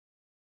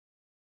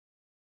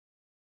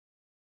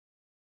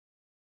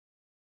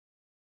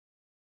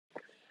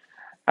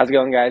How's it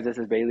going, guys? This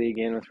is Bailey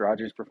again with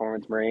Rogers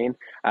Performance Marine.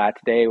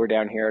 Today we're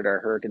down here at our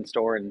Hurricane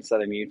store in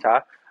southern Utah.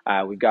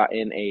 We've got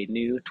in a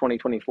new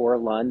 2024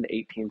 Lund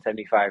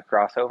 1875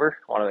 crossover.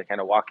 I wanted to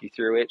kind of walk you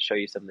through it, show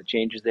you some of the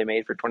changes they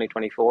made for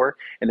 2024,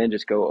 and then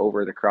just go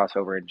over the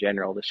crossover in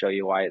general to show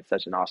you why it's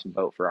such an awesome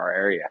boat for our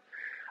area.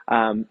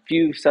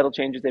 Few subtle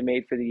changes they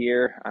made for the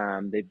year.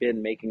 They've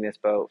been making this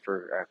boat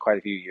for quite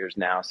a few years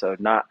now, so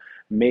not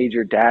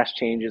major dash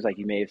changes like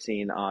you may have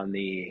seen on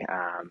the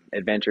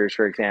Adventures,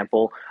 for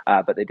example,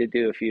 but they did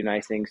do a few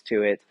nice things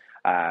to it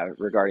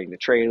regarding the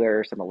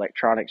trailer, some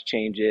electronics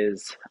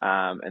changes,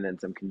 and then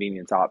some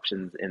convenience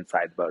options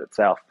inside the boat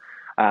itself.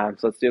 So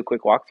let's do a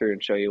quick walkthrough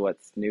and show you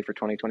what's new for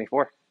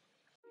 2024.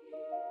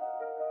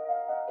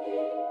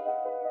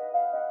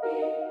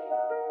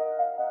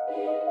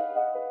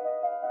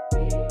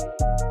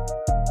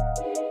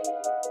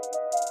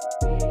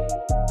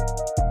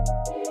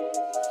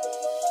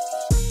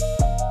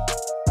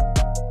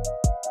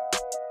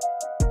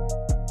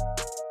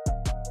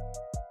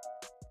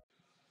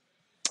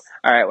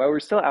 All right, well, we're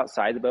still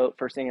outside the boat.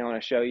 First thing I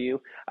want to show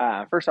you,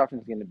 first off,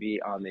 is going to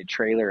be on the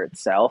trailer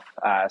itself.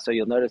 So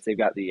you'll notice they've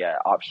got the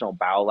optional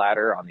bow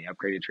ladder on the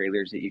upgraded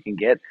trailers that you can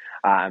get.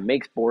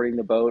 Makes boarding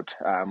the boat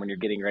when you're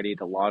getting ready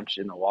to launch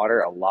in the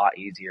water a lot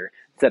easier.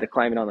 Instead of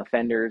climbing on the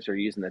fenders or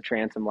using the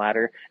transom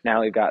ladder,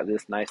 now we've got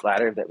this nice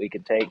ladder that we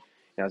can take.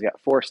 It's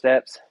got 4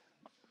 steps,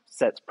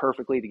 sets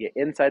perfectly to get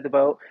inside the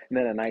boat, and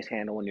then a nice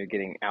handle when you're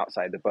getting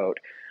outside the boat.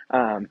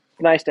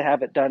 It's nice to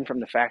have it done from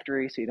the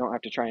factory so you don't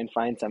have to try and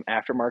find some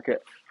aftermarket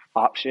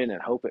option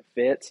and hope it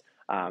fits.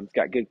 It's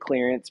got good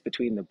clearance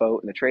between the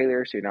boat and the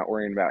trailer, so you're not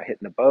worrying about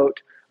hitting the boat.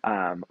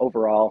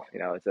 Overall,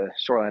 it's a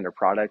Shorelander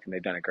product, and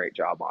they've done a great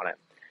job on it.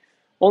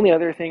 Only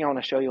other thing I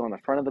want to show you on the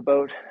front of the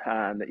boat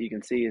that you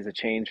can see is a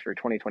change for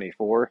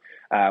 2024.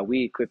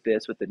 We equipped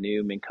this with the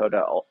new Minn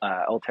Kota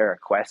Ulterra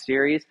Quest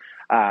series.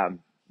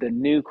 The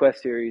new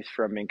Quest series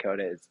from Minn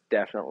Kota is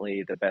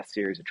definitely the best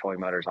series of trolling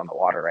motors on the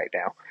water right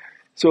now.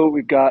 So what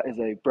we've got is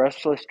a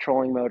brushless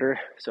trolling motor,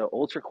 so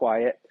ultra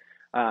quiet.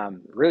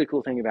 Really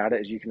cool thing about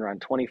it is you can run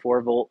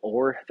 24 volt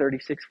or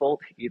 36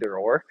 volt, either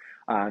or.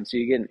 So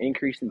you get an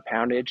increase in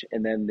poundage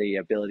and then the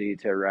ability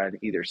to run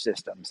either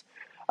systems.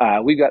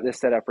 We've got this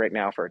set up right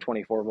now for a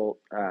 24 volt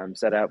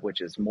setup, which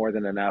is more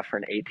than enough for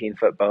an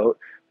 18-foot boat.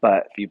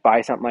 But if you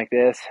buy something like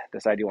this,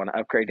 decide you want to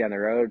upgrade down the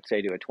road,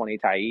 say to a 20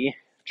 tie-E,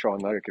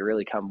 trolling motor could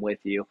really come with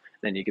you.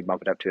 Then you can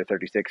bump it up to a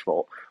 36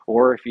 volt.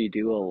 Or if you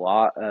do a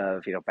lot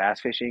of bass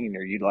fishing and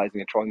you're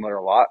utilizing a trolling motor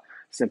a lot,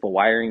 simple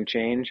wiring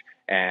change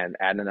and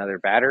add another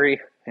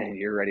battery and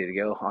you're ready to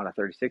go on a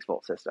 36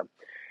 volt system.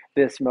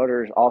 This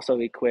motor is also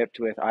equipped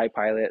with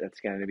iPilot.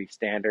 That's going to be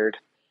standard.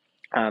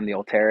 The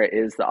Ulterra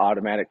is the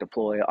automatic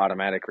deploy,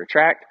 automatic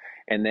retract.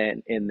 And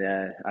then in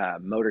the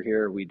motor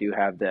here, we do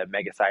have the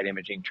mega side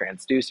imaging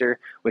transducer,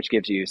 which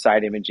gives you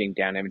side imaging,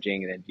 down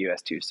imaging, and then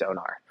US2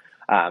 sonar.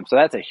 So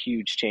that's a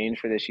huge change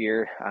for this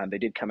year. They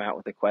did come out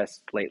with the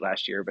Quest late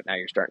last year, but now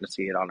you're starting to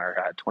see it on our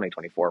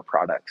 2024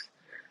 products.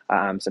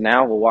 So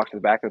now we'll walk to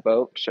the back of the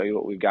boat, show you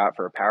what we've got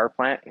for a power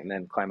plant, and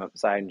then climb up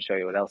inside and show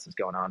you what else is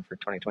going on for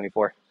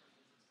 2024.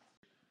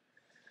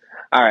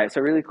 All right,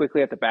 so really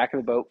quickly at the back of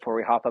the boat, before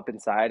we hop up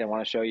inside, I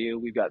want to show you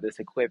we've got this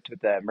equipped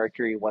with the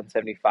Mercury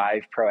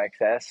 175 Pro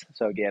XS.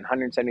 So again,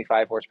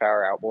 175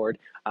 horsepower outboard.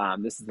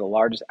 This is the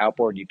largest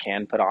outboard you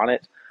can put on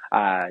it.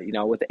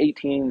 With the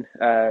 18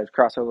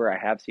 crossover, I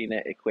have seen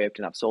it equipped,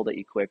 and I've sold it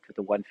equipped with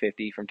the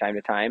 150 from time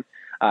to time.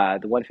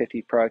 The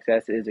 150 Pro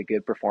XS is a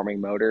good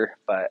performing motor,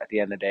 but at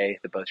the end of the day,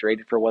 the boat's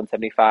rated for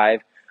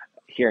 175.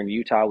 Here in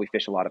Utah, we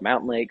fish a lot of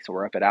mountain lakes, so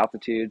we're up at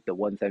altitude. The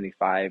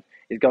 175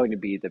 is going to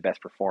be the best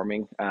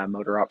performing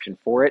motor option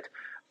for it.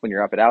 When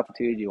you're up at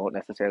altitude, you won't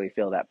necessarily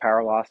feel that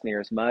power loss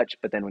near as much,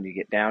 but then when you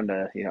get down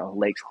to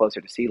lakes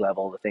closer to sea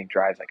level, the thing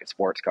drives like a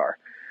sports car.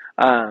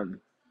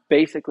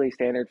 Basically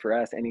standard for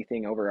us,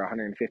 anything over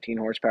 115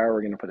 horsepower,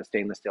 we're going to put a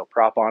stainless steel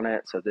prop on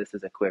it. So this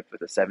is equipped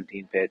with a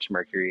 17-pitch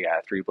Mercury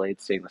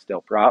 3-blade stainless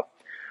steel prop.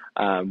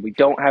 We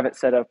don't have it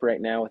set up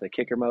right now with a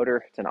kicker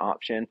motor. It's an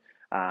option.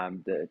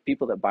 The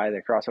people that buy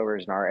the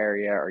crossovers in our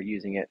area are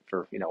using it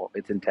for,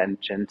 its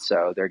intention.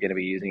 So they're going to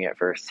be using it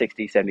for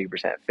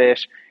 60-70%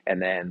 fish and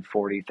then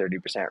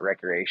 40-30%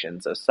 recreation.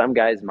 So some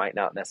guys might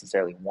not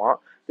necessarily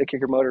want the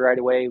kicker motor right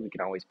away. We can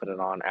always put it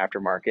on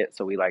aftermarket.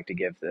 So we like to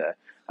give the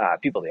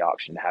people the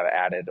option to have it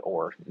added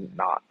or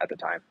not at the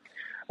time.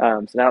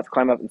 So now let's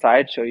climb up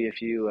inside, show you a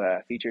few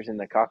features in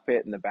the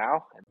cockpit and the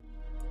bow.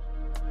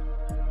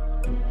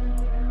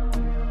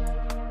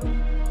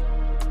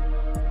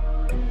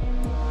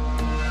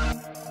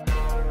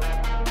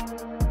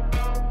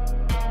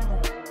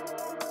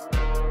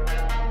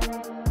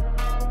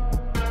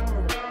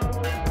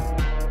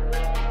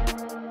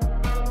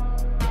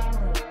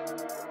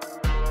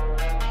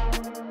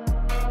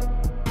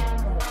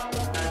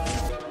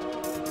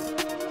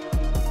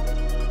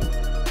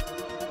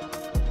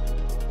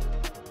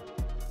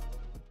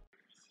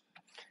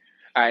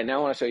 All right, now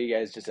I want to show you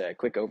guys just a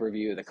quick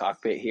overview of the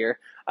cockpit here.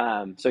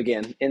 So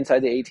again,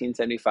 inside the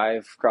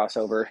 1875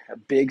 crossover, a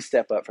big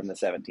step up from the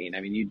 17.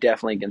 I mean, you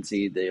definitely can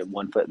see the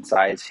 1 foot in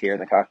size here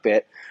in the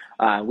cockpit.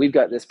 We've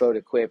got this boat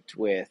equipped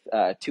with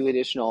 2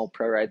 additional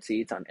pro ride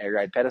seats on air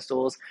ride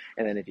pedestals,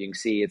 and then if you can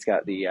see, it's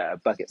got the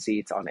bucket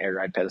seats on air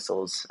ride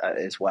pedestals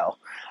as well.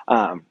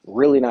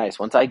 Really nice.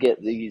 Once I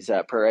get these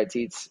pro ride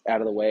seats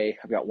out of the way,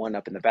 I've got one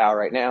up in the bow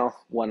right now,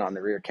 one on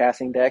the rear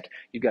casting deck.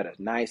 You've got a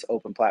nice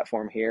open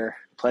platform here,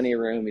 plenty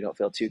of room. You don't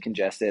feel too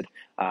congested.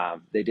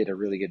 They did a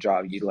really good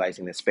job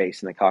utilizing the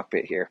space in the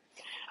cockpit here.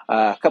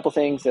 A couple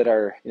things that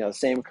are the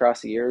same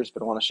across the years,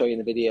 but I want to show you in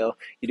the video.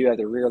 You do have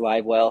the rear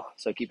live well,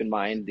 so keep in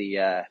mind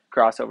the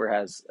crossover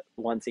has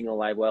one single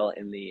live well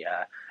in the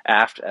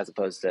aft as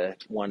opposed to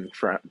one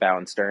front, bow,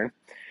 and stern.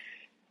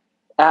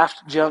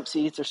 Aft jump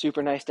seats are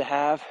super nice to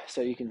have,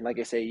 so you can, like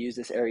I say, use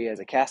this area as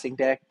a casting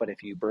deck. But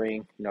if you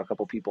bring a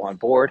couple people on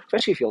board,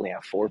 especially if you only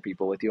have 4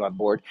 people with you on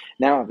board,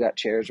 now I've got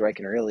chairs where I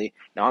can really,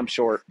 now I'm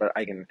short, but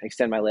I can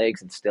extend my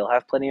legs and still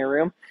have plenty of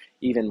room.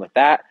 Even with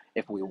that,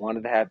 if we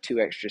wanted to have 2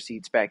 extra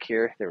seats back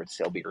here, there would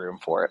still be room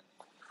for it.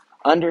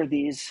 Under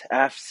these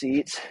aft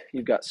seats,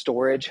 you've got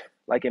storage.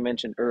 Like I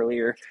mentioned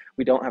earlier,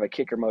 we don't have a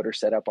kicker motor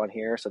set up on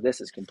here, so this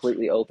is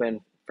completely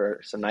open for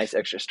some nice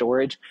extra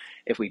storage.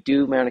 If we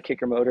do mount a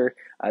kicker motor,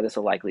 this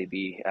will likely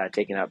be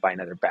taken up by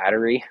another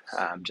battery.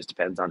 Just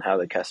depends on how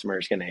the customer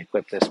is going to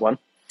equip this one.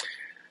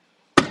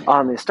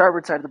 On the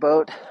starboard side of the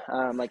boat,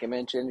 like I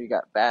mentioned, you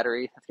got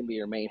battery. That's going to be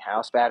your main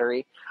house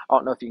battery. I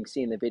don't know if you can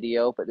see in the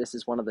video, but this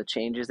is one of the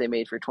changes they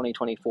made for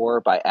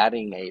 2024 by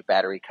adding a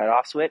battery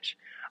cutoff switch.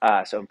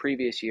 So in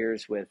previous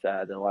years with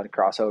the Lund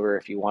crossover,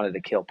 if you wanted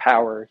to kill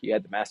power, you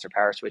had the master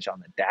power switch on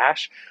the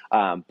dash,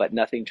 but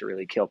nothing to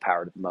really kill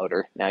power to the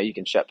motor. Now you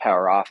can shut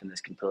power off, and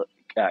this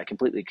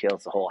completely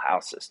kills the whole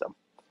house system.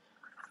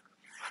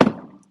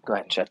 Go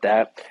ahead and shut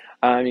that.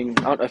 I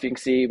don't know if you can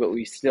see, but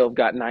we still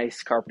got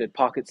nice carpeted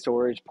pocket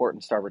storage, port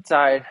and starboard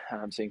side.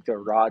 So you can throw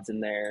rods in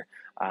there,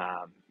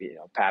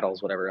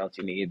 paddles, whatever else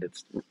you need.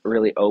 It's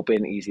really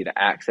open, easy to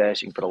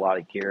access. You can put a lot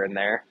of gear in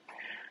there.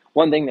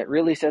 One thing that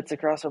really sets the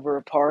crossover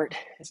apart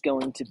is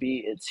going to be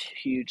its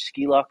huge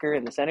ski locker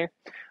in the center.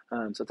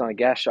 So it's on a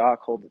gas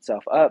shock, holds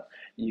itself up.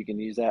 You can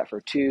use that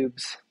for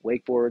tubes,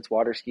 wakeboards,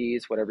 water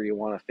skis, whatever you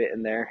want to fit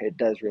in there. It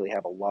does really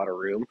have a lot of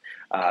room.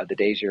 The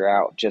days you're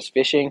out just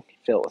fishing,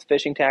 fill it with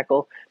fishing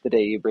tackle. The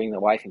day you bring the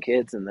wife and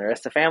kids and the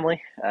rest of the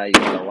family, you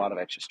get a lot of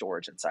extra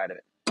storage inside of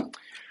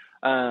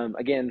it.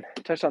 Again,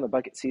 touched on the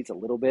bucket seats a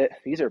little bit.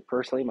 These are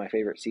personally my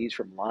favorite seats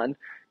from Lund.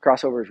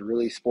 Crossover is a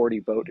really sporty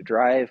boat to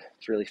drive.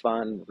 It's really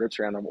fun, rips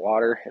around the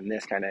water, and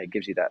this kind of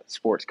gives you that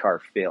sports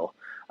car feel.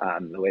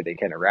 The way they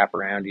kind of wrap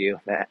around you,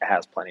 that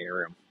has plenty of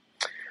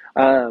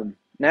room.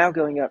 Now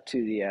going up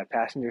to the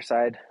passenger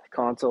side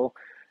console,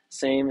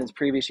 same as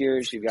previous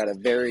years. You've got a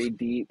very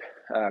deep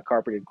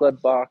carpeted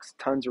glove box,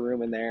 tons of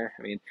room in there.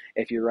 I mean,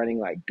 if you're running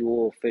like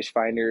dual fish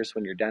finders,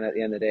 when you're done at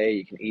the end of the day,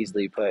 you can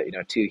easily put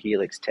 2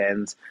 Helix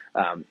 10s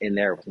in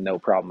there with no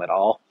problem at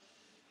all.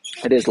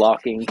 It is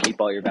locking, keep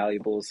all your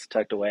valuables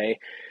tucked away.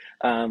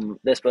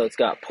 This boat's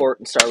got port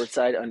and starboard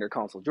side under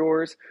console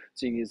drawers,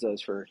 so you can use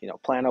those for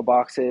plano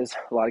boxes.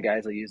 A lot of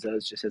guys will use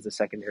those just as a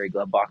secondary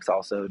glove box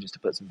also, just to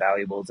put some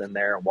valuables in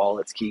there,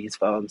 wallets, keys,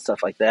 phones,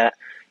 stuff like that.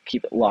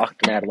 Keep it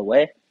locked and out of the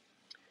way.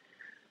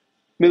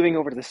 Moving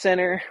over to the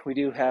center, we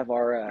do have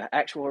our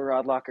actual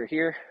rod locker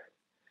here.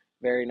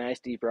 Very nice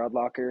deep rod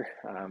locker.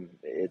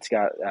 It's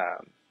got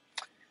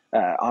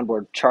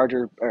onboard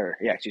charger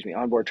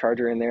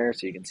in there,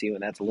 so you can see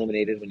when that's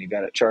illuminated when you've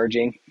got it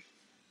charging.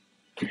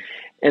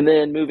 And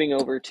then moving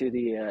over to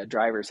the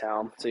driver's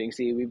helm. So you can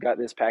see we've got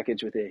this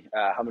package with a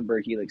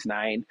Humminbird Helix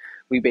 9.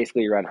 We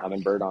basically run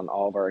Humminbird on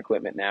all of our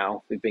equipment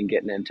now. We've been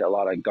getting into a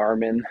lot of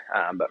Garmin,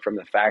 but from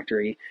the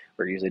factory,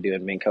 we're usually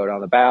doing Minn Kota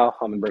on the bow,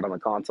 Humminbird on the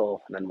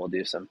console, and then we'll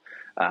do some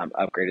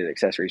upgraded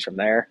accessories from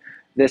there.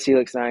 This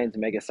Helix 9 is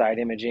mega side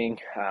imaging.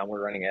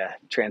 We're running a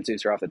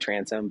transducer off the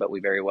transom, but we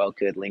very well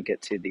could link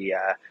it to the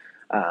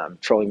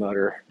trolling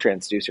motor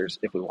transducers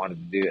if we wanted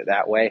to do it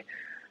that way.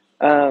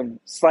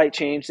 Slight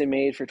change they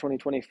made for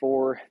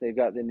 2024. They've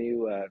got the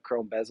new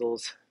chrome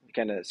bezels,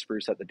 kind of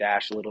spruce up the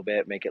dash a little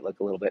bit, make it look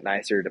a little bit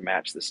nicer to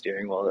match the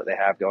steering wheel that they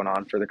have going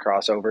on for the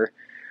crossover.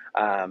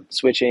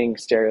 Switching,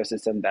 stereo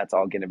system, that's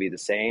all going to be the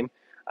same,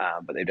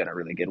 but they've done a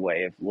really good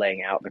way of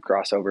laying out the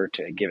crossover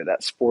to give it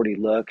that sporty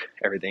look.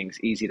 Everything's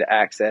easy to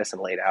access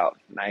and laid out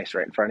nice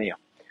right in front of you.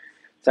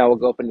 So now we'll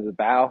go up into the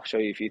bow, show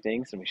you a few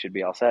things, and we should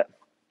be all set.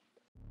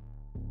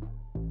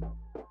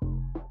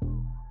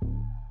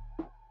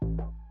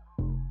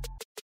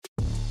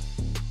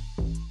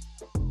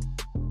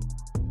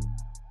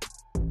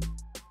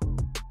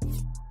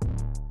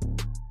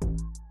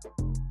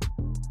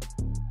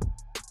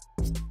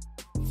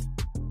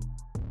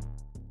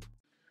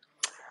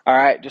 All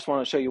right, just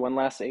want to show you one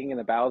last thing in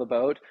the bow of the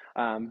boat.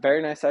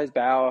 Very nice sized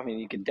bow. I mean,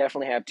 you can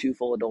definitely have 2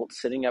 full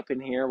adults sitting up in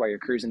here while you're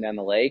cruising down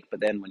the lake, but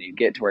then when you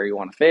get to where you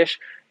want to fish,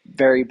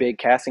 very big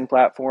casting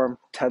platform,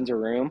 tons of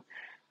room.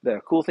 The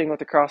cool thing with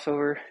the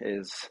crossover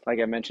is, like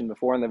I mentioned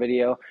before in the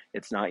video,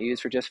 it's not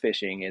used for just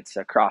fishing. It's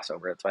a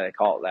crossover. That's why they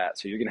call it that.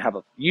 So you're going to have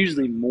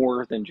usually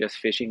more than just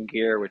fishing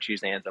gear, which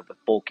usually ends up with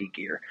bulky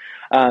gear.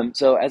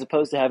 So as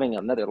opposed to having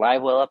another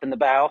live well up in the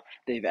bow,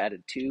 they've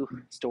added two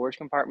storage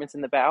compartments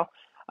in the bow.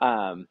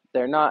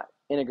 They're not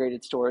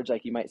integrated storage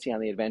like you might see on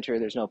the Adventure.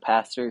 There's no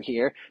pass-through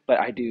here, but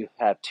I do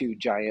have two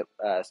giant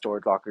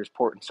storage lockers,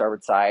 port and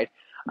starboard side.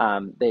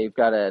 They've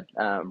got a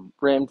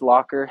rimmed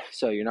locker,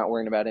 so you're not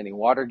worrying about any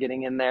water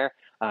getting in there.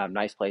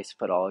 Nice place to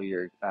put all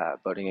your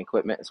boating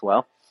equipment as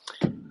well.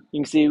 You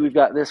can see we've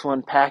got this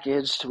one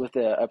packaged with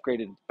the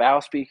upgraded bow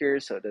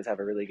speakers, so it does have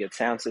a really good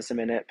sound system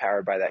in it,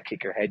 powered by that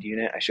kicker head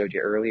unit I showed you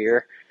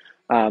earlier.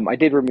 I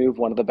did remove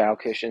one of the bow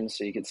cushions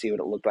so you can see what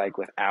it looked like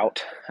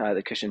without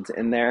the cushions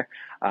in there,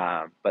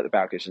 but the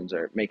bow cushions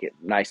make it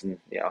nice and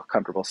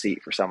comfortable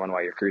seat for someone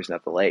while you're cruising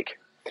up the lake.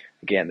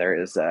 Again,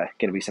 there is going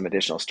to be some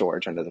additional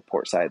storage under the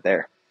port side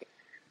there.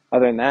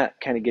 Other than that,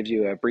 kind of gives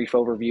you a brief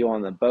overview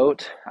on the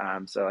boat.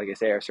 So like I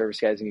say, our service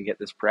guys are going to get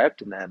this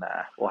prepped, and then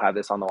we'll have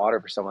this on the water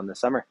for someone this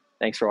summer.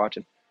 Thanks for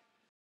watching.